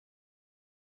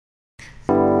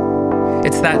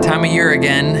It's that time of year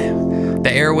again. The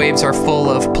airwaves are full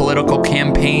of political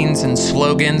campaigns and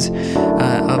slogans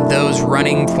of those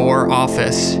running for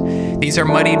office. These are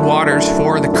muddied waters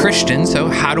for the Christian, so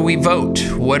how do we vote?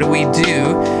 What do we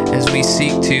do as we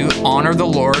seek to honor the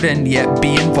Lord and yet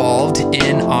be involved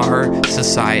in our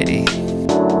society?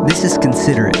 This is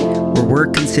Consider It, where we're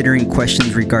considering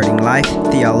questions regarding life,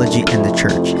 theology, and the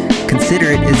church.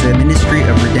 Consider It is a ministry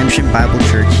of Redemption Bible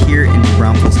Church here in New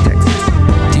Braunfels, Texas.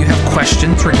 Do you have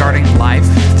questions regarding life,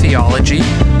 theology,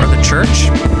 or the church?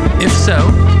 If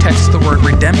so, text the word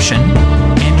redemption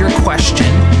and your question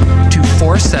to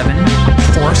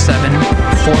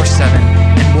 474747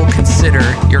 and we'll consider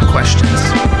your questions.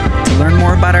 To learn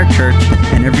more about our church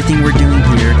and everything we're doing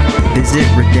here, visit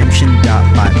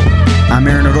redemption.bible. I'm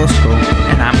Aaron Orozco.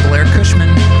 And I'm Blair Cushman.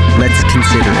 Let's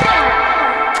consider it.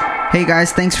 Hey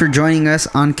guys, thanks for joining us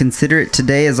on Consider It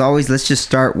today. As always, let's just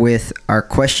start with our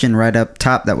question right up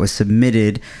top that was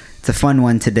submitted. It's a fun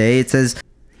one today. It says,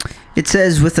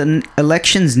 with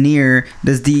elections near,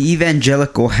 does the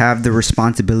evangelical have the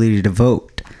responsibility to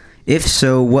vote? If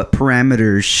so, what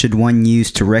parameters should one use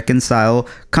to reconcile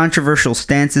controversial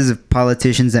stances of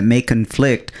politicians that may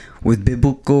conflict with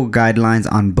biblical guidelines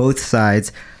on both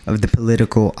sides of the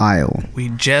political aisle? We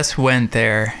just went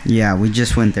there. Yeah, we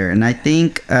just went there. And I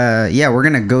think, we're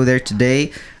going to go there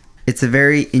today. It's a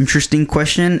very interesting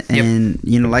question. And,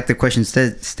 like the question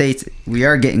states, we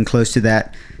are getting close to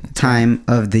that time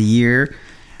of the year.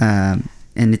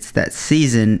 And it's that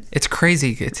season. It's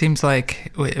crazy. It seems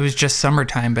like it was just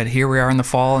summertime, but here we are in the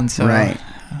fall. And so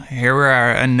here we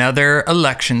are, another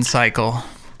election cycle.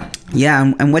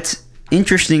 Yeah, and what's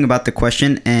interesting about the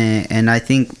question, and I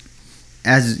think,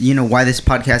 as you know, why this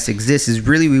podcast exists is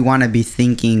really we want to be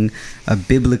thinking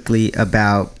biblically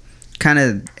about kind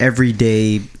of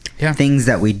everyday things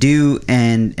that we do,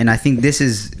 and I think this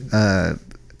is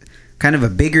kind of a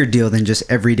bigger deal than just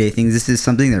everyday things. This is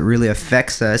something that really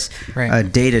affects us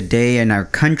day to day in our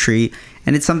country,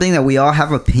 and it's something that we all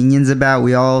have opinions about.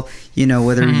 We all,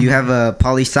 whether you have a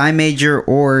poli-sci major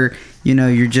or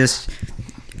you're just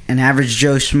an average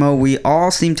Joe Schmo, we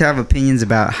all seem to have opinions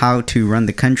about how to run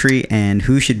the country and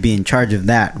who should be in charge of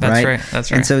that. That's right.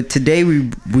 That's right. And so today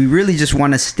we really just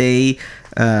want to stay.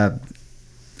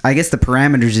 I guess the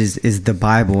parameters is the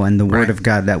Bible and the Word of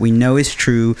God that we know is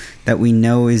true, that we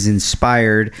know is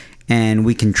inspired, and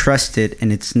we can trust it.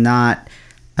 And it's not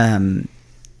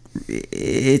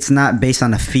based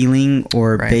on a feeling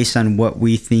or based on what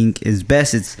we think is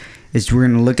best. It's we're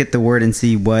going to look at the Word and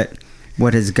see what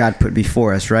has God put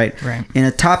before us, right? In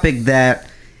a topic that,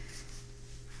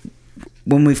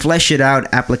 when we flesh it out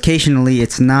applicationally,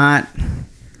 it's not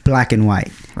black and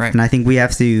white. And I think we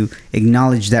have to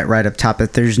acknowledge that right up top,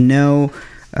 that there's no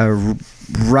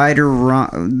right or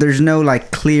wrong. There's no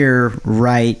clear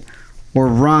right or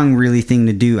wrong really thing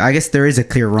to do. I guess there is a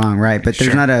clear wrong, right? But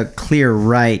there's not a clear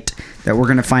right that we're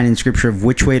going to find in Scripture of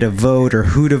which way to vote or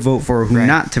who to vote for or who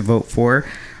not to vote for.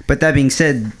 But that being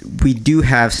said, we do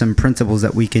have some principles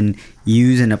that we can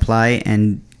use and apply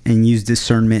and use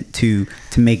discernment to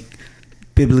make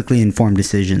biblically informed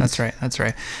decisions. That's right.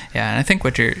 Yeah, and I think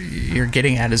what you're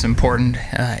getting at is important,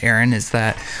 Aaron, is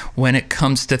that when it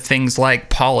comes to things like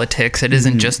politics, it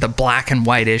isn't just a black and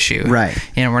white issue. Right.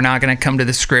 We're not going to come to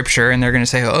the Scripture and they're going to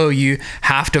say, oh, you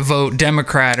have to vote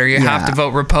Democrat or you have to vote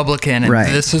Republican,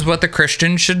 and this is what the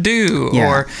Christian should do.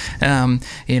 Or,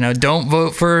 don't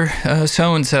vote for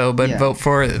so-and-so, but vote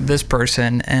for this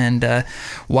person. And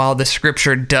while the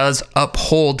Scripture does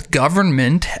uphold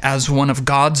government as one of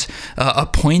God's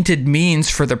appointed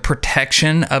means for the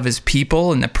protection of his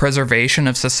people and the preservation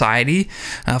of society,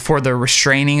 for the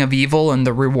restraining of evil and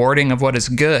the rewarding of what is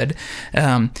good.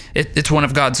 It's one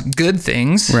of God's good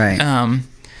things.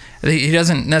 He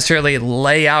doesn't necessarily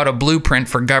lay out a blueprint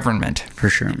for government, for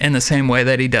sure, in the same way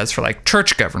that he does for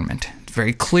church government.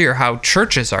 Very clear how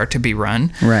churches are to be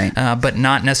run, but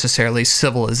not necessarily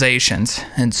civilizations.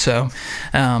 And so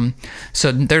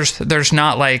there's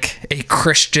not a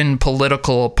Christian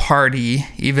political party,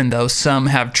 even though some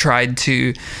have tried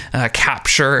to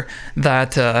capture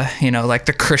that,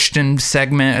 the Christian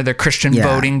segment or the Christian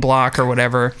voting bloc or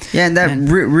whatever. Yeah, and that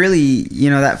really,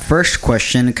 that first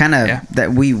question, kind of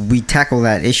that we tackle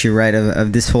that issue,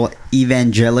 of this whole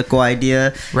evangelical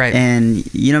idea. And,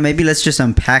 maybe let's just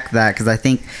unpack that, because I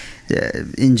think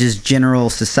in just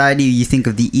general society, you think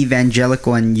of the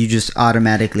evangelical and you just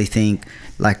automatically think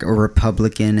like a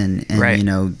Republican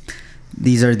and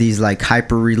these are these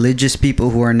hyper religious people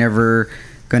who are never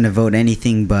going to vote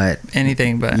anything but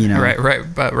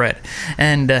right.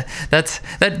 And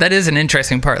that is an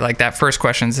interesting part. Like that first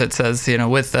question that says,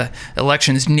 with the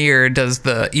elections near, does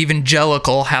the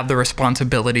evangelical have the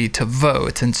responsibility to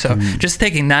vote? And so just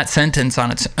taking that sentence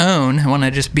on its own, I want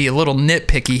to just be a little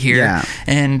nitpicky here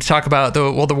and talk about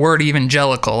the word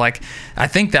evangelical. Like, I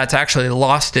think that's actually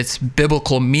lost its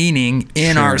biblical meaning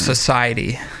in our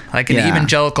society. Like an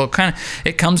evangelical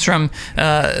it comes from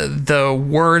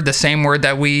the same word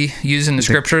that we use in the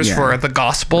scriptures for the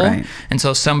gospel. Right. And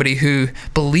so somebody who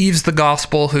believes the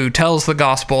gospel, who tells the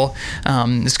gospel,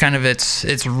 is kind of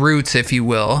its roots, if you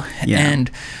will. Yeah. And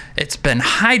it's been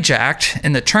hijacked,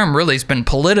 and the term really has been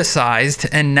politicized,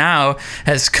 and now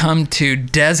has come to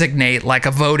designate like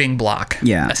a voting bloc,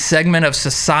 a segment of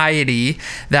society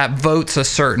that votes a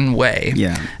certain way,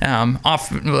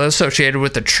 often associated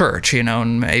with the church,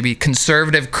 and maybe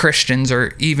conservative Christians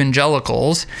or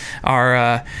evangelicals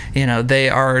are, they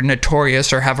are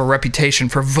notorious or have a reputation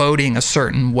for voting a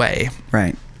certain way.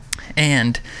 Right.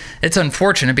 And it's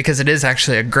unfortunate because it is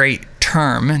actually a great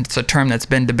term. It's a term that's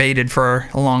been debated for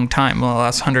a long time, the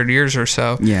last 100 years or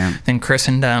so in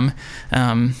Christendom.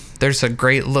 There's a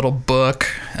great little book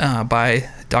by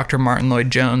Dr. Martin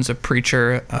Lloyd-Jones, a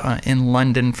preacher in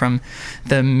London from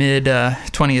the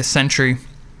mid-20th century.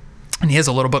 And he has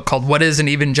a little book called What is an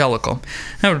Evangelical?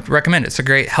 I would recommend it. It's a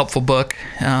great, helpful book.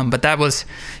 But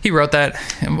he wrote that,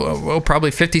 probably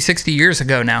 50, 60 years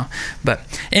ago now. But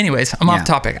anyways, I'm off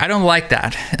topic. I don't like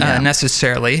that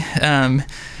necessarily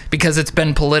because it's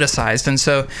been politicized. And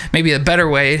so maybe a better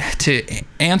way to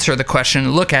answer the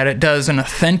question, look at it, does an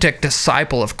authentic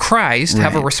disciple of Christ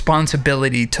have a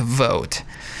responsibility to vote?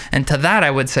 And to that,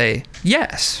 I would say,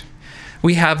 yes.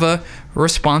 We have a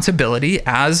responsibility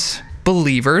as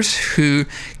believers who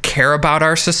care about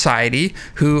our society,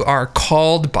 who are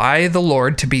called by the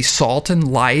Lord to be salt and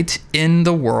light in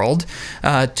the world,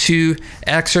 to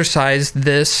exercise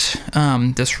this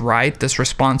right, this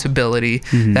responsibility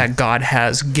that God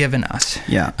has given us.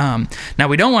 Now,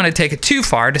 we don't want to take it too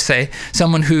far to say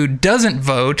someone who doesn't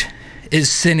vote is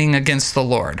sinning against the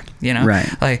Lord, Right.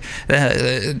 Like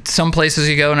some places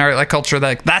you go in our culture,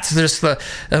 that's just the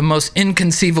most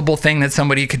inconceivable thing that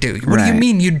somebody could do. What do you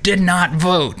mean you did not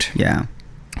vote? Yeah.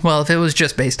 Well, if it was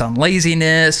just based on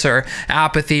laziness or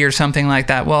apathy or something like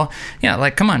that, well,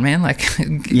 come on, man,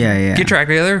 get your act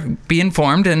together, be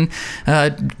informed, and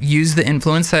use the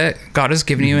influence that God has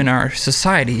given you in our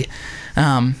society.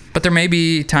 But there may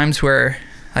be times where,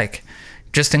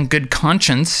 just in good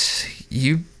conscience,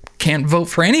 you can't vote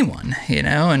for anyone,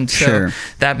 and so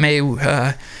that may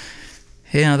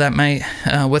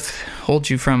withhold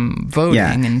you from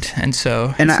voting, and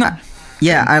so it's not.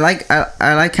 I like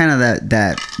kind of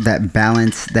that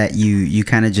balance that you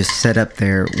kind of just set up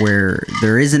there, where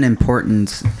there is an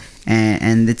importance,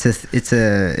 and it's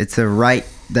a right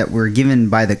that we're given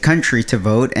by the country to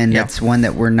vote, and that's one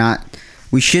that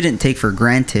we shouldn't take for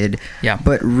granted.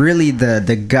 But really,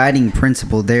 the guiding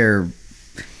principle there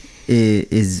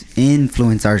is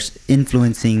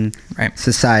influencing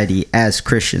society as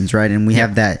Christians, right? And we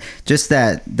have that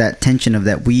tension of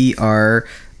that we are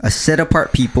a set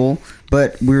apart people,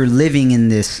 but we're living in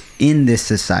this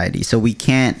society, so we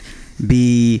can't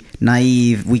be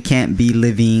naive. We can't be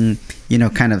living,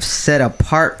 kind of set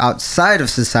apart outside of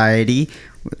society.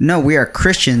 No, we are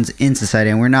Christians in society,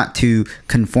 and we're not to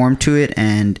conform to it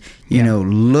and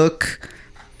look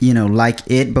like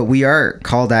it, but we are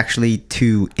called actually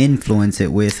to influence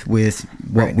it with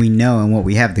what we know and what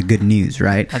we have, the good news,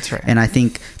 right? That's right. And I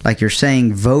think, like you're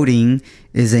saying, voting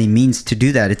is a means to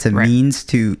do that. It's a means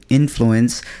to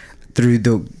influence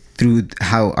through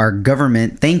how our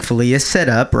government, thankfully, is set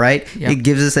up, right? It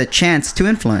gives us a chance to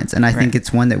influence, and I think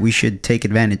it's one that we should take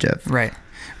advantage of.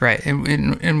 Right,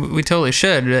 and we totally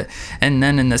should. And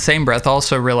then in the same breath,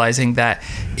 also realizing that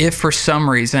if for some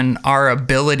reason our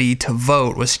ability to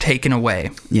vote was taken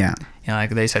away, like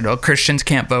they said, Christians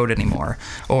can't vote anymore,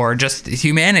 or just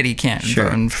humanity can't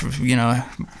vote, and,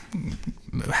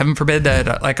 heaven forbid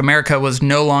that America was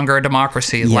no longer a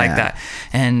democracy like that,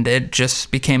 and it just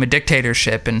became a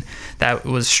dictatorship, and that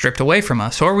was stripped away from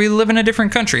us, or we live in a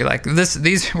different country like this.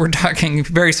 These we're talking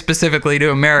very specifically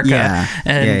to America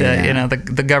and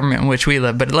the government in which we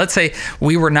live. But let's say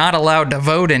we were not allowed to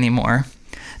vote anymore.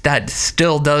 That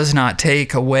still does not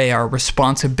take away our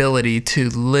responsibility to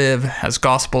live as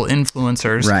gospel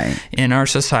influencers in our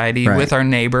society with our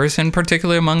neighbors, and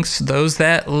particularly amongst those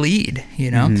that lead.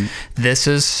 This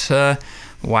is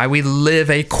why we live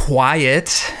a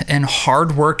quiet and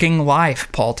hardworking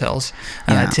life, Paul tells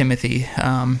Timothy.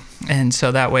 And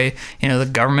so that way, the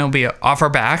government will be off our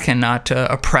back and not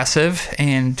oppressive,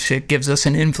 and it gives us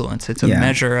an influence. It's a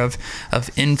measure of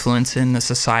influence in the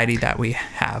society that we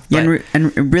have. But,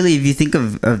 and really, if you think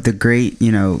of the great,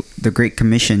 the Great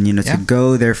Commission, to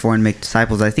go therefore and make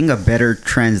disciples, I think a better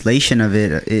translation of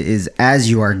it is as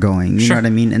you are going. You know what I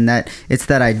mean? And that it's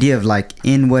that idea of like,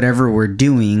 in whatever we're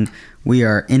doing, we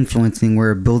are influencing,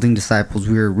 we're building disciples,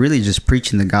 we're really just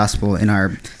preaching the gospel in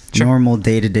our normal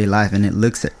day-to-day life, and it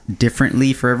looks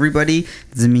differently for everybody.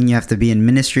 Doesn't mean you have to be in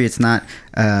ministry. It's not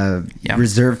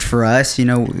reserved for us,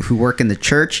 who work in the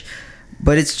church,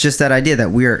 but it's just that idea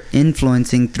that we are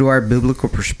influencing through our biblical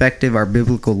perspective, our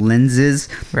biblical lenses.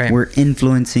 We're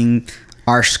influencing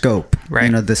our scope,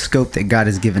 the scope that God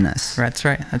has given us. That's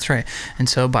right. And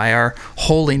so by our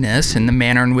holiness and the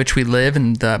manner in which we live,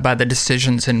 and by the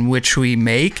decisions in which we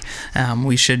make,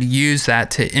 we should use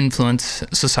that to influence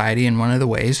society. And one of the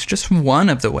ways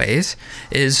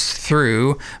is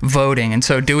through voting. And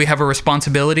so do we have a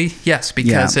responsibility? Yes,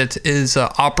 because it is an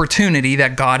opportunity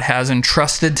that God has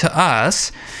entrusted to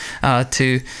us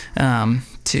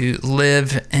to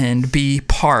live and be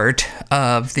part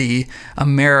of the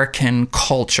American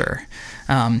culture.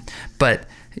 But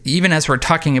even as we're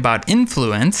talking about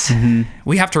influence,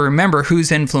 we have to remember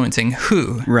who's influencing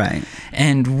who. Right.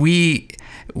 And we're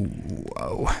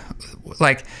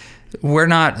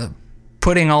not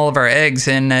putting all of our eggs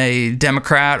in a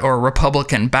Democrat or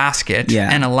Republican basket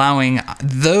and allowing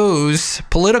those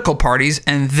political parties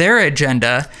and their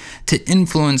agenda to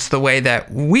influence the way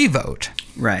that we vote.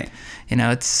 Right.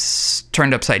 It's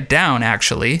turned upside down,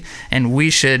 actually, and we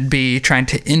should be trying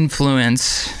to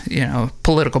influence,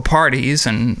 political parties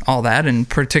and all that, and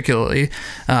particularly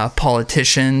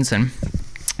politicians and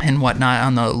whatnot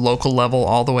on the local level,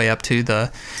 all the way up to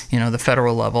the, the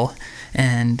federal level,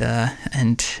 and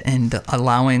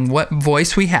allowing what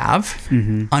voice we have,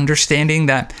 understanding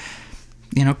that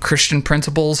Christian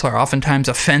principles are oftentimes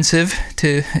offensive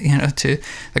to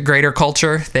the greater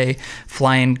culture. They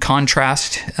fly in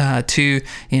contrast to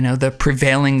the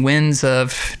prevailing winds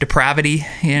of depravity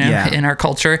in our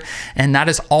culture, and that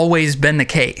has always been the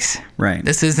case. Right.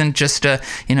 This isn't just a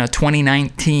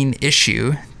 2019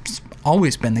 issue. It's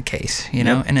always been the case,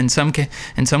 and in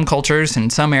some cultures, in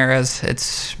some eras,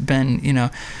 it's been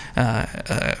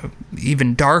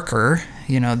even darker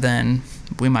than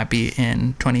we might be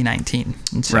in 2019.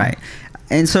 And so, right.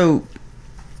 And so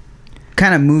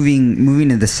kind of moving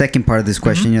to the second part of this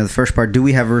question, the first part, do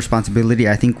we have a responsibility?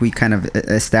 I think we kind of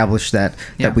established that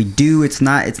we do. It's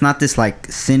not this like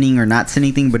sinning or not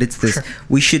sinning thing, but it's this,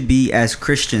 we should be, as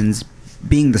Christians,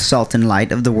 being the salt and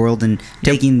light of the world and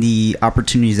taking the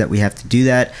opportunities that we have to do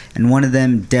that. And one of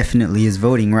them definitely is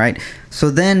voting, right?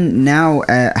 So then now,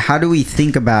 how do we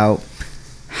think about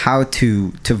how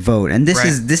to vote? And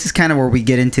this is kind of where we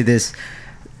get into this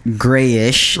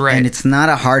grayish, and it's not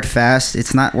a hard fast.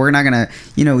 We're not gonna,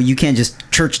 you can't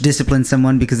just church discipline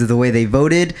someone because of the way they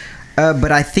voted.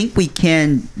 But I think we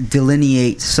can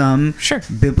delineate some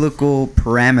biblical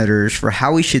parameters for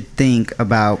how we should think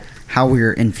about how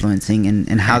we're influencing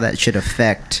and how that should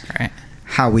affect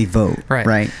how we vote.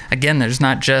 Right. Again, there's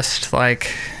not just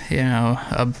like,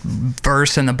 a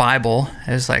verse in the Bible.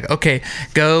 It's like, okay,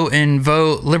 go and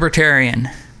vote libertarian.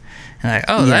 And like,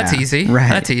 that's easy. Right.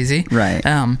 That's easy. Right.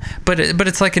 But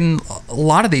it's like in a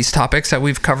lot of these topics that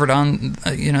we've covered on,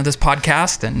 this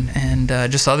podcast and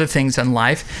just other things in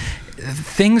life,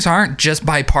 things aren't just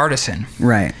bipartisan.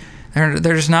 Right.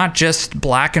 There's not just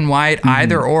black and white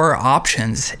either or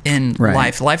options in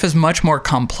life. Life is much more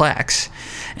complex.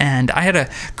 And I had a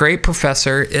great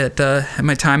professor at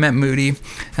my time at Moody.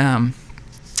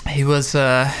 He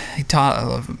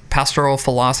taught pastoral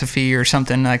philosophy or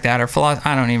something like that, or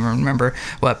I don't even remember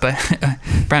what,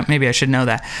 but maybe I should know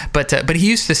that. But he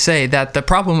used to say that the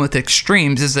problem with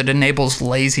extremes is it enables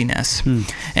laziness.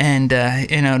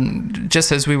 And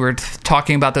just as we were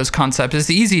talking about those concepts, it's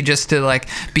easy just to like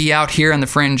be out here on the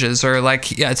fringes, or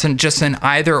like it's just an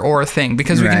either or thing,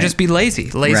 because we can just be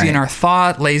lazy in our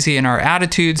thought, lazy in our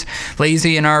attitudes,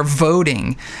 lazy in our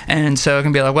voting. And so it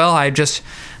can be like, well,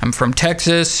 I'm from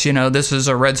Texas, this is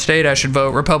a red state, I should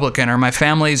vote Republican, or my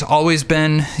family's always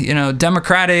been,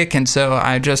 Democratic, and so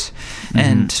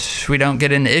and we don't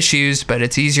get into issues, but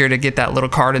it's easier to get that little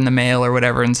card in the mail or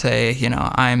whatever and say,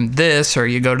 I'm this, or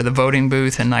you go to the voting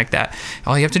booth and like that.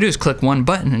 All you have to do is click one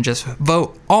button and just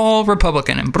vote all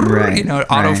Republican, and it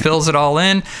auto fills it all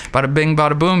in, bada bing,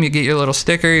 bada boom, you get your little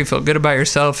sticker, you feel good about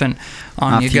yourself, and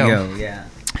off you go. Yeah.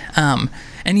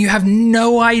 And you have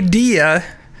no idea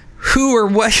who or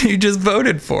what you just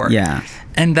voted for. Yeah.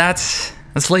 And that's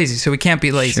lazy. So we can't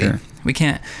be lazy. We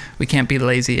can't be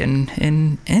lazy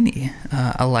in any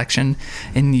election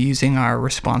in using our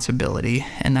responsibility,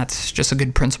 and that's just a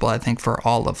good principle, I think, for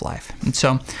all of life. And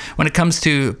so when it comes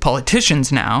to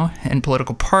politicians now and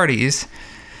political parties,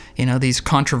 these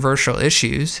controversial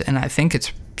issues, and I think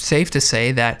it's safe to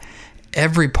say that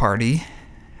every party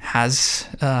has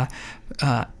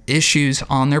issues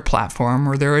on their platform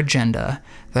or their agenda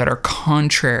that are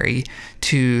contrary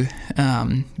to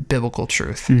biblical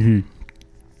truth. Mm-hmm.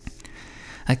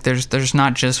 Like there's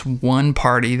not just one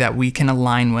party that we can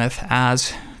align with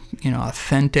as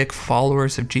authentic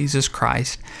followers of Jesus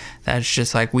Christ. That's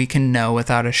just like we can know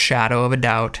without a shadow of a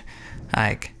doubt,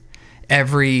 like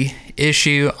every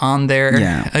issue on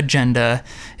their agenda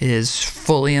is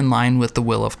fully in line with the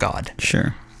will of God.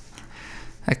 Sure.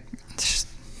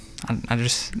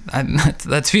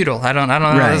 That's futile. I don't know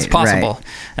if that's possible.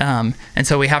 Right. And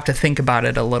so we have to think about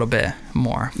it a little bit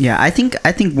more. Yeah, I think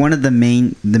one of the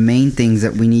main things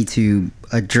that we need to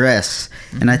address,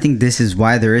 and I think this is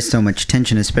why there is so much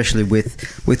tension, especially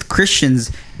with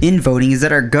Christians in voting, is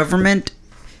that our government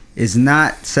is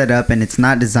not set up and it's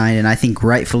not designed, and I think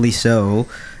rightfully so,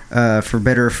 for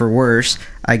better or for worse,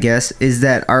 I guess, is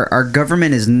that our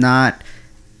government is not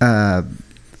a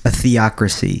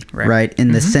theocracy, right?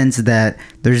 In the sense that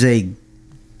there's a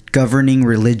governing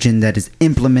religion that is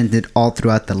implemented all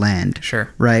throughout the land. Sure.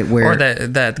 Right? Or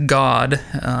that God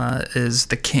is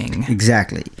the king.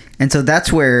 Exactly. And so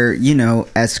that's where,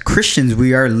 as Christians,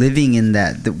 we are living in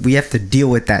that we have to deal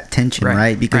with that tension,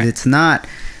 right? Because it's not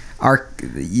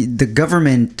the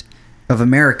government of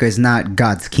America is not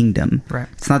God's kingdom. Right.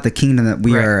 It's not the kingdom that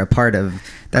we are a part of.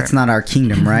 That's not our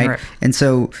kingdom, right? And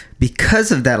so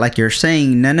because of that, like you're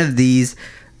saying, none of these,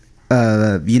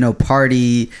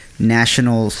 party,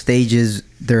 national stages,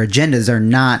 their agendas are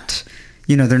not,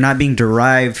 they're not being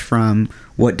derived from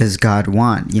what does God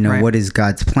want? What is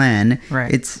God's plan?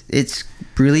 Right. It's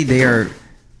really, they are,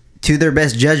 to their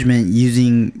best judgment,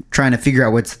 trying to figure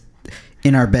out what's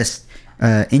in our best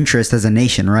interest as a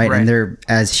nation, right? And they're,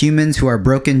 as humans who are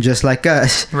broken just like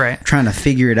us, trying to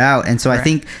figure it out. And so I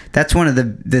think that's one of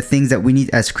the things that we need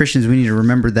as Christians. We need to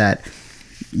remember that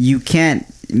you can't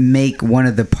make one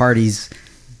of the parties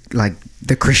like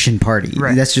the Christian party.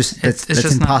 That's just that's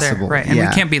just impossible. Not there. And we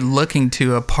can't be looking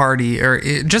to a party or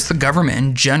just the government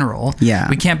in general.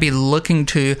 We can't be looking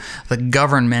to the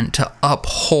government to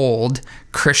uphold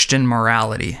Christian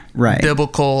morality,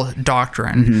 biblical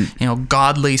doctrine,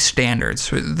 godly standards.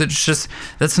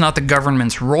 That's not the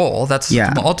government's role. That's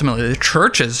ultimately the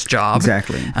church's job.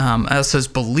 Exactly. Us as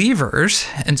believers.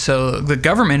 And so the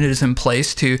government is in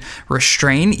place to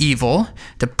restrain evil,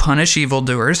 to punish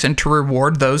evildoers, and to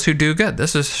reward those who do good.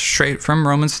 This is straight from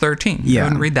Romans 13. Go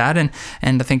and read that, and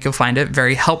I think you'll find it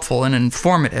very helpful and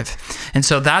informative. And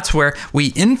so that's where we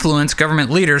influence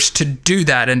government leaders to do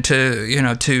that and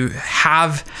to have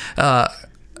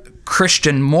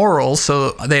Christian morals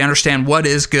so they understand what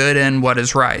is good and what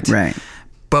is right.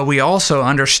 But we also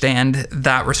understand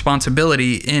that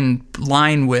responsibility in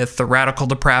line with the radical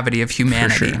depravity of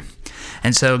humanity.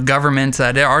 And so governments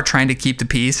that are trying to keep the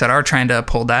peace, that are trying to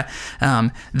uphold that,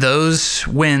 those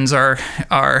wins are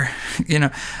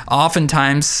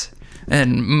oftentimes,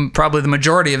 and probably the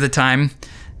majority of the time,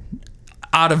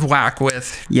 out of whack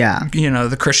with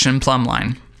the Christian plumb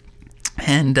line.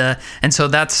 And so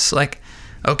that's like,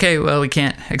 okay, well, we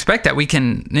can't expect that. We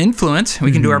can influence.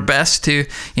 We can do our best to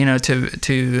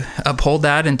uphold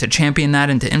that and to champion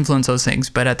that and to influence those things.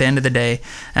 But at the end of the day,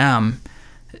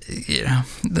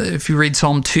 if you read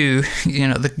Psalm 2,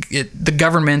 the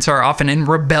governments are often in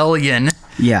rebellion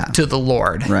to the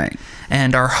Lord.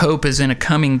 And our hope is in a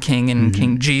coming king, and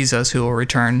King Jesus, who will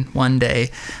return one day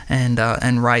and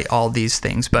right all these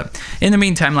things. But in the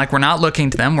meantime, like, we're not looking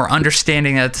to them. We're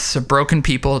understanding that it's a broken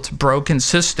people. It's a broken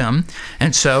system.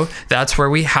 And so that's where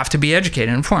we have to be educated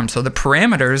and informed. So the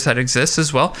parameters that exist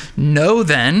as well,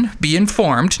 be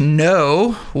informed,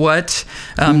 know what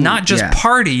not just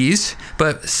parties,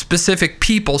 but specific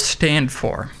people stand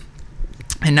for.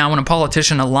 And now when a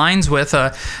politician aligns with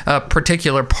a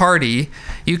particular party,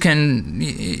 you can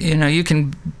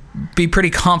be pretty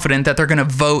confident that they're going to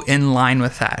vote in line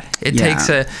with that. It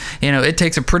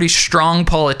takes a pretty strong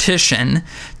politician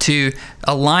to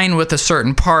align with a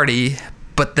certain party,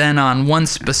 but then on one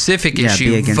specific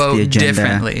issue vote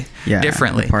differently.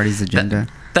 The party's agenda.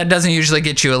 That doesn't usually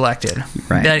get you elected.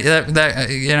 That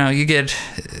you get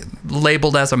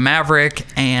labeled as a maverick,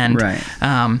 and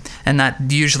that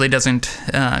usually doesn't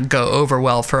go over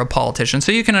well for a politician.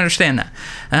 So you can understand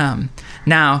that.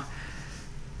 Now,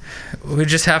 we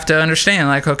just have to understand,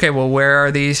 like, okay, well, where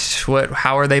are these?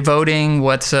 How are they voting?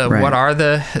 What are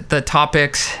the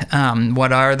topics?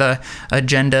 What are the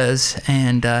agendas?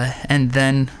 And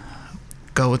then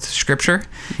go with Scripture,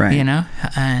 right.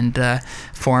 And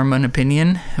form an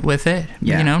opinion with it.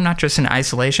 Yeah. Not just in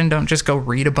isolation. Don't just go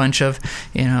read a bunch of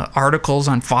articles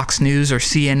on Fox News or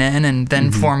CNN and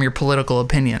then form your political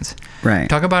opinions. Right.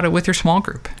 Talk about it with your small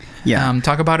group. Yeah.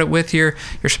 Talk about it with your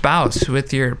spouse,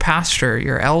 with your pastor,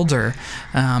 your elder,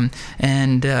 and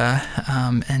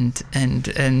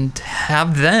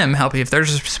have them help you if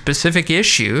there's a specific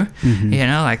issue.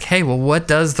 Like, hey, well, what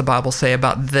does the Bible say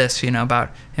about this? About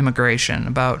immigration,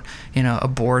 about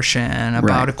abortion,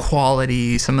 about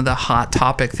equality, some of the hot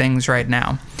topic things right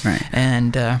now. Right.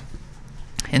 And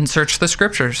search the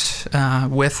Scriptures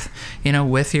with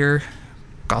your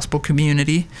gospel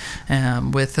community,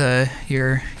 with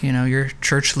your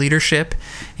church leadership,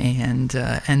 and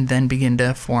then begin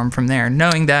to form from there,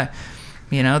 knowing that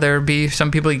there will be some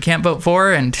people you can't vote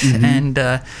for, and you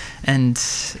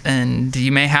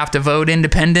may have to vote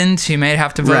independent, you may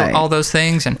have to vote all those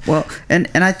things, and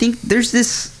I think there's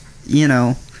this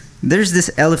there's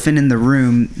this elephant in the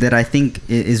room that I think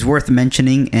is worth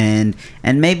mentioning, and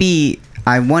maybe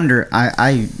I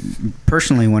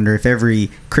personally wonder if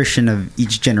every Christian of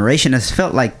each generation has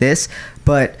felt like this,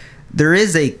 but there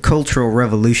is a cultural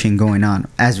revolution going on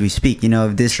as we speak.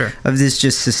 Of this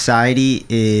just society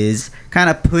is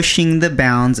kind of pushing the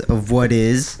bounds of what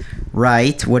is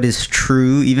right, what is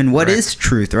true, even what is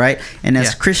truth, right? And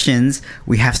as Christians,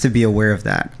 we have to be aware of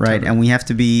that, right? Totally. And we have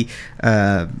to be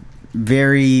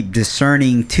very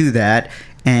discerning to that,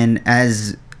 and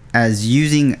as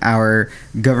using our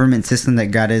government system that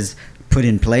God has put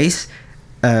in place,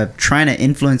 trying to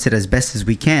influence it as best as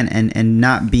we can, and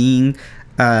not being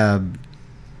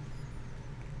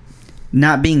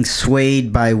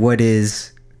swayed by what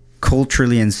is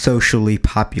culturally and socially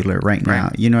popular right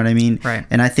now. You know what I mean? Right.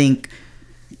 And I think,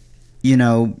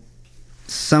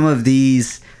 some of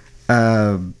these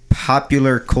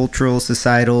popular cultural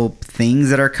societal things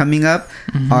that are coming up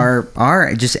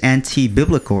are just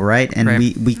anti-biblical, right? And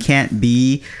we can't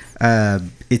be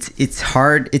it's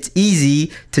hard, it's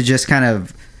easy to just kind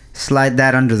of slide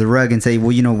that under the rug and say, well,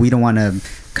 we don't want to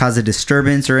cause a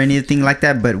disturbance or anything like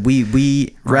that, but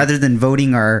we rather than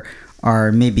voting our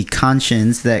maybe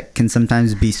conscience that can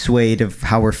sometimes be swayed of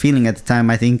how we're feeling at the time,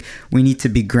 I think we need to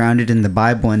be grounded in the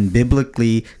Bible and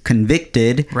biblically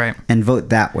convicted, and vote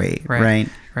that way, right?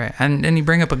 Right, and you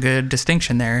bring up a good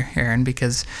distinction there, Aaron,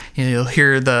 because you'll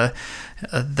hear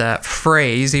that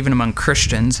phrase even among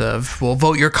Christians of, well,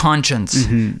 vote your conscience,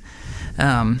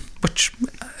 which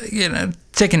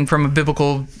taken from a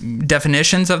biblical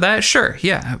definitions of that, sure,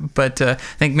 yeah, but I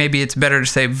think maybe it's better to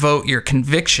say vote your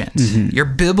convictions, your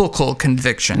biblical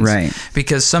convictions, right?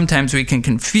 Because sometimes we can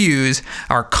confuse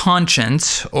our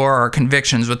conscience or our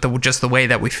convictions with just the way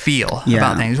that we feel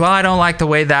about things. Well, I don't like the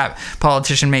way that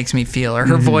politician makes me feel, or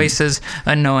her voice is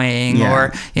annoying,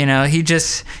 or he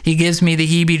gives me the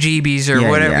heebie-jeebies, or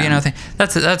whatever.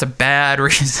 That's a bad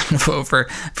reason to vote for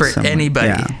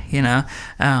anybody.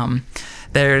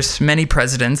 There's many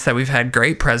presidents that we've had,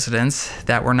 great presidents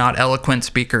that were not eloquent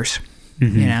speakers,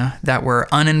 that were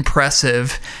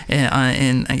unimpressive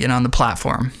on the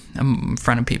platform in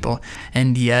front of people,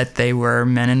 and yet they were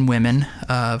men and women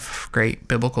of great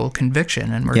biblical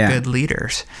conviction and were good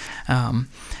leaders.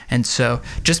 And so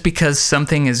just because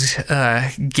something is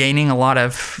gaining a lot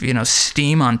of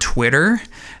steam on Twitter,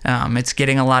 it's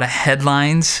getting a lot of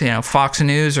headlines. Fox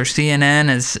News or CNN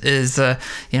is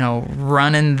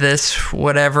running this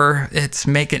whatever. It's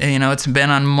making it's been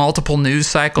on multiple news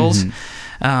cycles.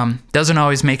 Doesn't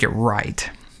always make it right.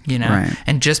 Right.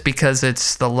 And just because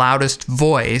it's the loudest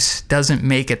voice doesn't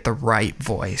make it the right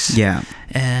voice. Yeah.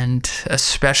 And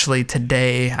especially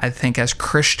today, I think as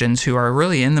Christians who are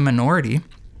really in the minority,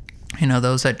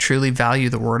 those that truly value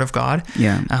the Word of God,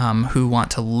 who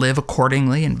want to live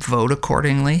accordingly and vote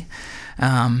accordingly,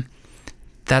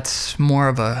 that's more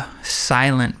of a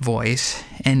silent voice,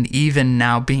 and even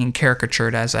now being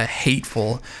caricatured as a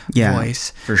hateful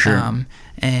voice. For sure.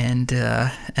 And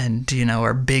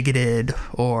are bigoted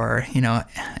or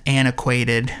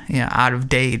antiquated, out of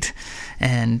date,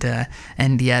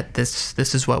 and yet this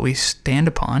is what we stand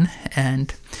upon,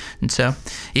 and so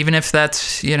even if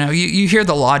that's you hear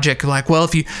the logic like, well,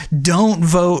 if you don't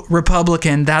vote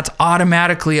Republican, that's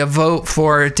automatically a vote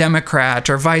for Democrat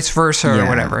or vice versa or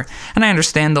whatever, and I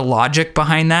understand the logic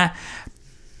behind that.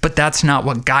 But that's not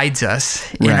what guides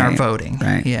us in our voting.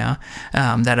 Right.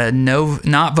 That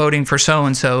not voting for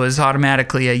so-and-so is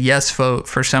automatically a yes vote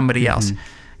for somebody else.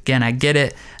 Again, I get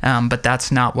it, but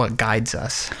that's not what guides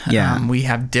us. Yeah. We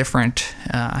have different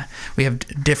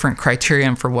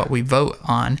criterion for what we vote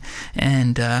on,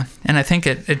 and I think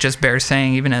it just bears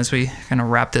saying, even as we kind of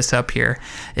wrap this up here,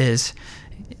 is,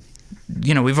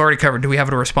 we've already covered, do we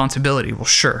have a responsibility? Well,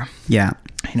 sure. Yeah.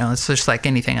 It's just like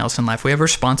anything else in life. We have a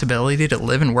responsibility to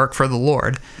live and work for the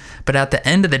Lord, but at the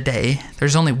end of the day,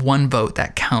 there's only one vote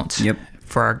that counts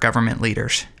for our government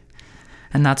leaders.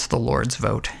 And that's the Lord's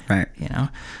vote. Right.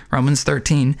 Romans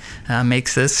 13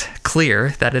 makes this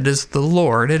clear, that it is the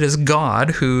Lord, it is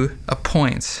God who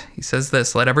appoints. He says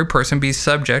this, let every person be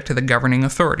subject to the governing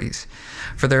authorities.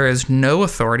 For there is no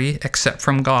authority except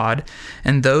from God,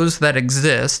 and those that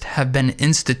exist have been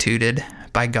instituted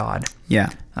by God.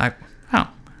 Yeah.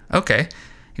 Okay.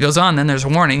 He goes on, then there's a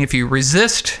warning. If you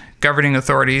resist governing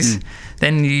authorities,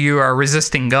 then you are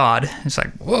resisting God. It's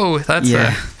like, whoa,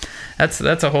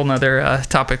 that's a whole nother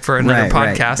topic for another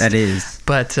podcast. Right, that is.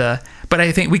 But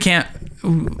I think we can't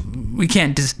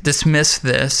dismiss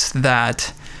this,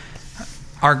 that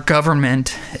our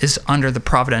government is under the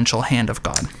providential hand of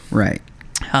God. Right.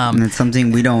 And it's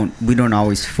something we don't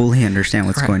always fully understand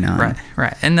what's going on.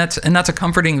 Right. And that's a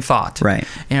comforting thought. Right.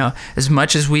 As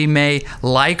much as we may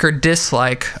like or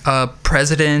dislike a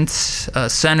president, a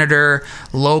senator,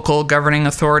 local governing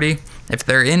authority, if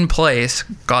they're in place,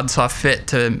 God saw fit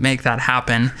to make that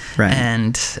happen. Right.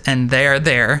 And they're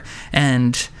there.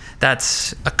 And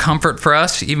that's a comfort for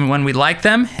us, even when we like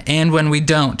them and when we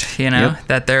don't,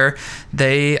 that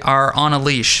they are on a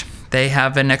leash. They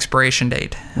have an expiration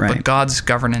date, but God's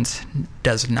governance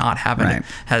does not have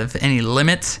any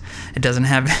limits. It doesn't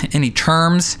have any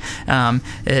terms.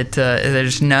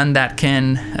 There's none that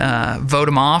can vote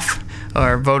them off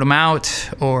or vote them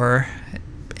out or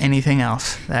anything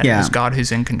else. That is God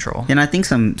who's in control. And I think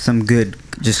some good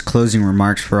just closing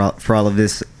remarks for all of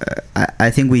this.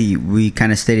 I think we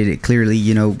kind of stated it clearly.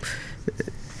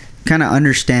 Kind of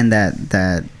understand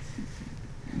that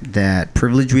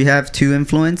privilege we have to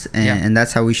influence, and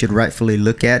that's how we should rightfully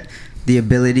look at the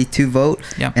ability to vote.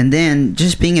 And then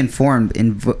just being informed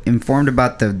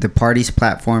about the party's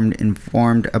platform,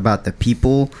 informed about the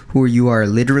people who you are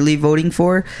literally voting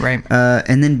for,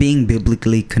 and then being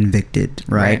biblically convicted,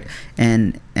 right?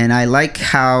 And I like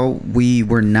how we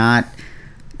were not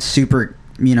super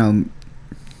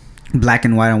black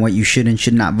and white on what you should and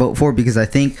should not vote for, because I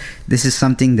think this is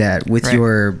something that with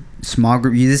your small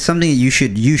group, this is something that you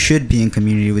should be in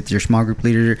community with your small group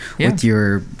leader, with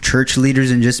your church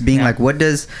leaders, and just being like, what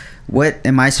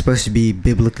am I supposed to be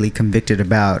biblically convicted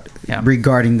about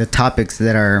regarding the topics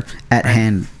that are at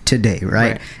hand today,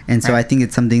 right? And so I think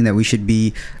it's something that we should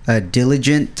be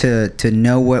diligent to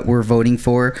know what we're voting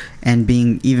for, and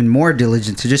being even more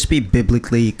diligent to just be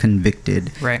biblically convicted,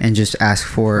 and just ask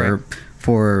for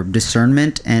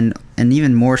discernment, and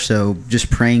even more so just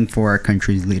praying for our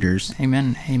country's leaders.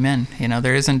 Amen.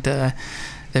 There isn't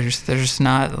there's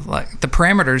not, like, the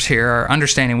parameters here are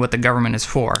understanding what the government is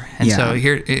for. And so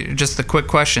here, just the quick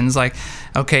questions, like,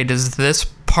 okay, does this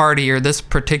party or this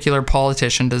particular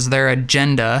politician, does their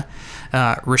agenda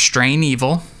restrain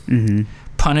evil,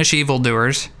 punish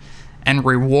evildoers, and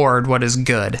reward what is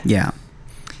good?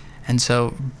 And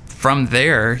so from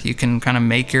there, you can kind of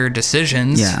make your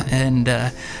decisions and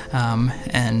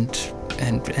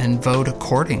vote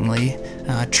accordingly,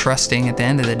 trusting at the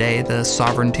end of the day the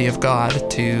sovereignty of God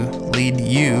to lead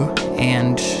you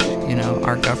and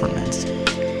our governments.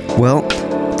 Well,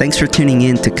 thanks for tuning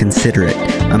in to Consider It,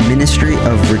 a ministry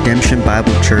of Redemption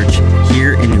Bible Church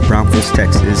here in New Braunfels,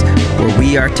 Texas, where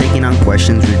we are taking on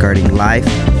questions regarding life,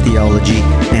 theology,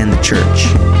 and the church.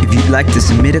 If you'd like to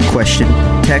submit a question,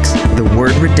 text the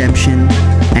word redemption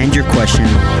and your question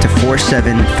to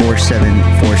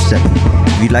 474747.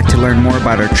 If you'd like to learn more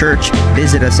about our church,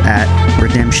 visit us at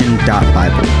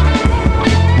redemption.bible.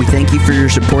 We thank you for your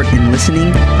support in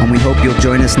listening, and we hope you'll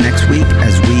join us next week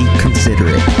as we consider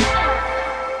it.